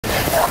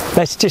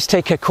Let's just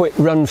take a quick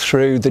run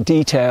through the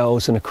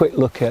details and a quick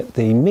look at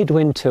the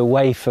midwinter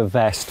wafer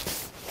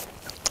vest.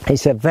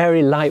 It's a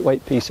very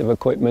lightweight piece of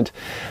equipment,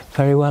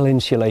 very well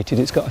insulated.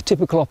 It's got a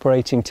typical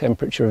operating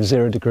temperature of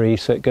 0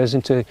 degrees, so it goes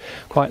into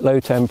quite low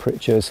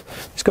temperatures.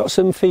 It's got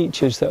some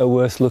features that are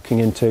worth looking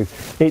into.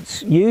 We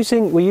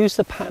use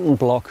the pattern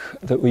block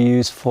that we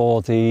use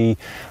for the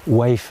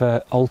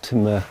Wafer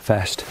Ultima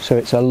vest. So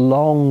it's a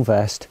long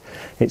vest.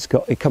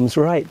 It comes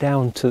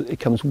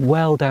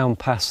well down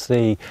past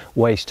the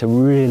waist to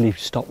really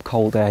stop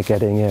cold air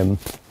getting in.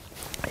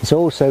 It's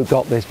also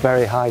got this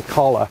very high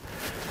collar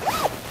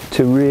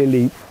to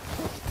really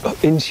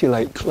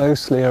insulate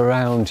closely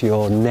around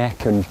your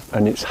neck, and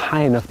it's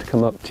high enough to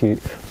come up to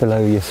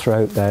below your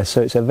throat there,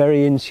 so it's a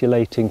very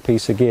insulating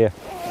piece of gear.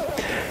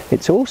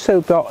 It's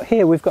also got,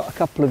 here we've got a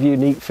couple of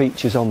unique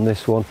features on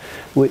this one.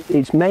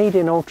 It's made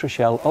in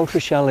Ultrashell.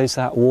 Ultrashell is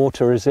that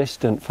water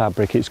resistant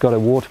fabric. It's got a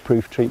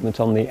waterproof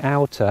treatment on the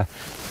outer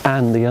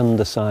and the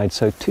underside,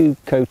 so two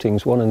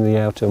coatings, one on the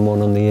outer and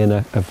one on the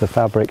inner of the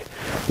fabric.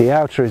 The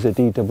outer is a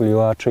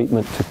DWR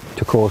treatment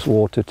to cause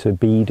water to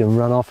bead and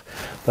run off,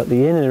 but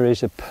the inner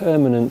is a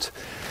permanent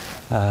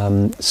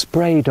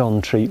sprayed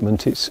on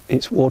treatment.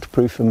 It's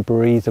waterproof and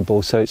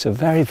breathable, so it's a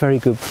very, very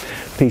good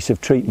piece of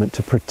treatment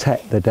to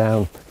protect the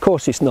down. Of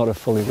course, it's not a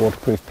fully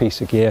waterproof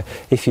piece of gear.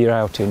 If you're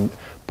out in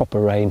proper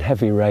rain,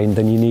 heavy rain,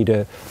 then you need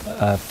a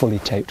fully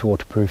taped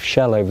waterproof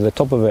shell over the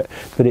top of it.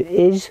 But it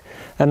is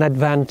an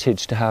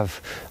advantage to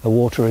have a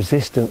water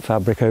resistant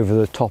fabric over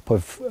the top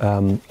of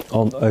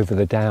over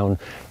the down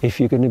if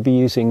you're going to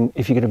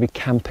be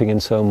camping in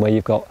somewhere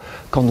you've got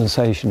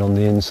condensation on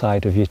the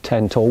inside of your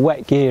tent or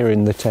wet gear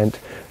in the tent.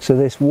 So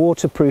this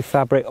waterproof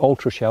fabric,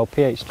 Ultrashell,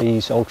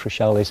 PhD's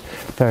Ultrashell, is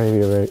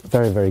very,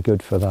 very, very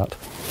good for that.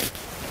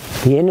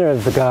 The inner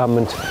of the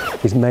garment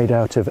is made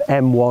out of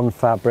M1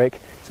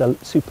 fabric. It's a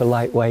super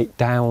lightweight,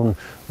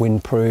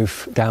 downproof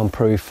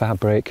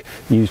fabric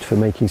used for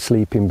making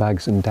sleeping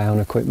bags and down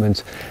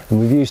equipment, and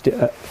we've used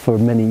it for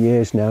many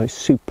years now. It's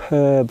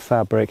superb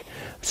fabric,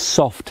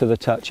 soft to the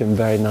touch and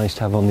very nice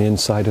to have on the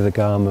inside of the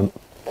garment.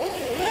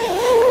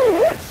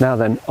 Now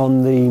then,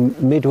 on the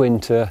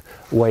midwinter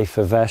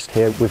wafer vest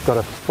here, we've got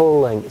a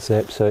full length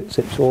zip, so it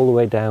zips all the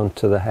way down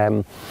to the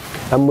hem,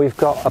 and we've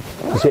got a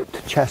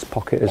zipped chest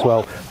pocket as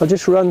well. I'll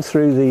just run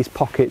through these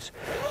pockets.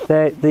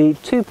 The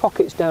two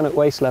pockets down at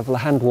waist level are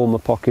hand warmer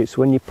pockets.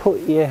 When you put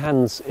your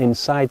hands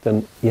inside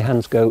them, your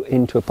hands go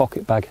into a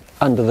pocket bag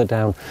under the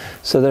down,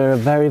 so they're a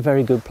very,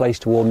 very good place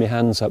to warm your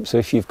hands up. So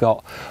if your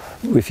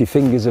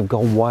fingers have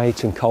gone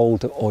white and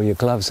cold, or your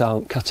gloves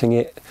aren't cutting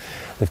it,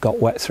 they've got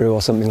wet through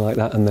or something like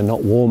that, and they're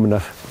not warm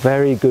enough,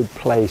 very good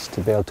place to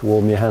be able to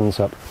warm your hands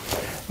up.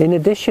 In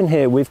addition,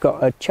 here we've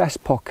got a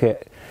chest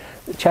pocket.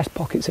 The chest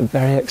pockets are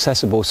very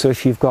accessible, so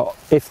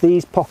if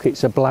these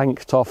pockets are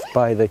blanked off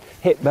by the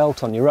hip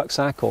belt on your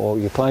rucksack or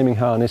your climbing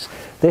harness,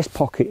 this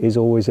pocket is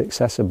always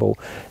accessible.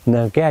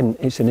 Now again,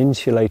 it's an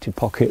insulated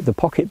pocket. The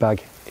pocket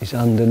bag is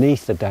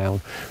underneath the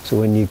down, so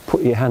when you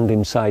put your hand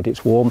inside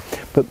it's warm,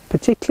 but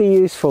particularly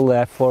useful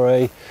there for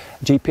a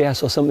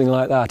GPS or something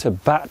like that, a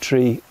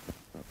battery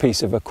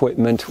piece of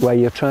equipment where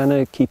you're trying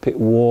to keep it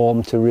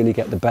warm to really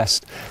get the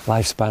best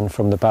lifespan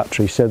from the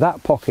battery. So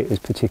that pocket is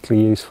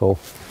particularly useful.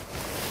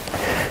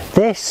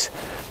 This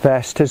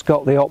vest has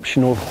got the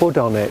optional hood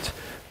on it.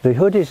 The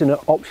hood is an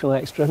optional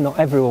extra. Not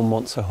everyone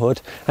wants a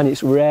hood, and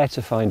it's rare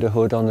to find a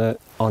hood on a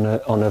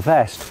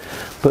vest,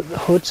 but the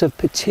hoods are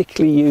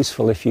particularly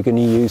useful if you're going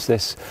to use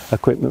this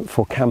equipment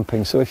for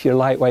camping. So if you're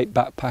lightweight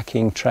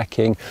backpacking,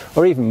 trekking,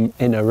 or even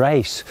in a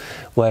race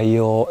where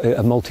you're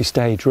a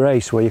multi-stage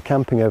race where you're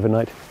camping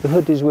overnight, the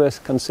hood is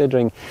worth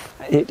considering.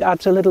 It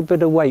adds a little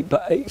bit of weight,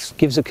 but it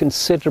gives a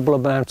considerable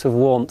amount of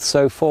warmth.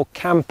 So for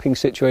camping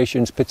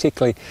situations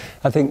particularly,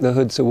 I think the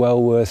hoods are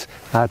well worth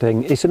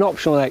adding. It's an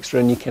optional extra,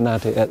 and you can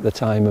add it at the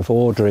time of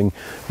ordering.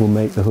 We'll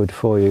make the hood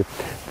for you.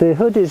 The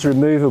hood is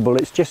removable.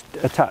 It's just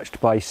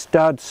attached by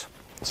studs,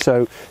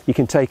 so you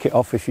can take it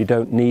off if you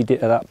don't need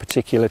it at that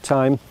particular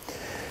time.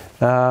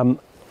 And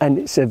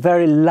it's a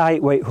very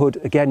lightweight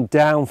hood, again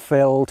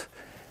down-filled,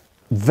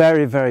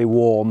 very, very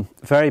warm,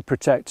 very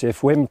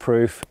protective,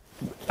 windproof,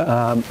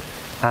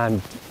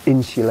 and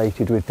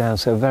insulated with down,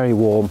 so very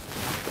warm.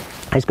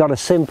 It's got a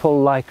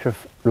simple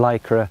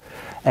lycra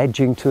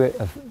edging to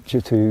it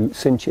to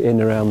cinch it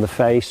in around the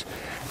face,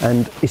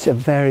 and it's a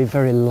very,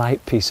 very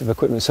light piece of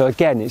equipment. So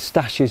again, its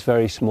stash is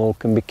very small,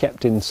 can be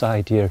kept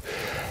inside your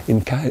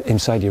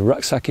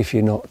rucksack if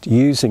you're not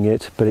using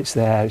it, but it's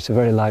there. It's a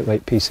very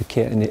lightweight piece of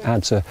kit, and it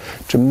adds a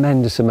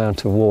tremendous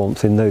amount of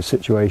warmth in those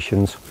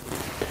situations.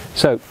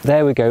 So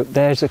there we go,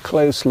 there's a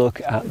close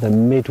look at the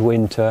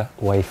midwinter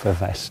wafer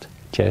vest.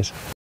 Cheers.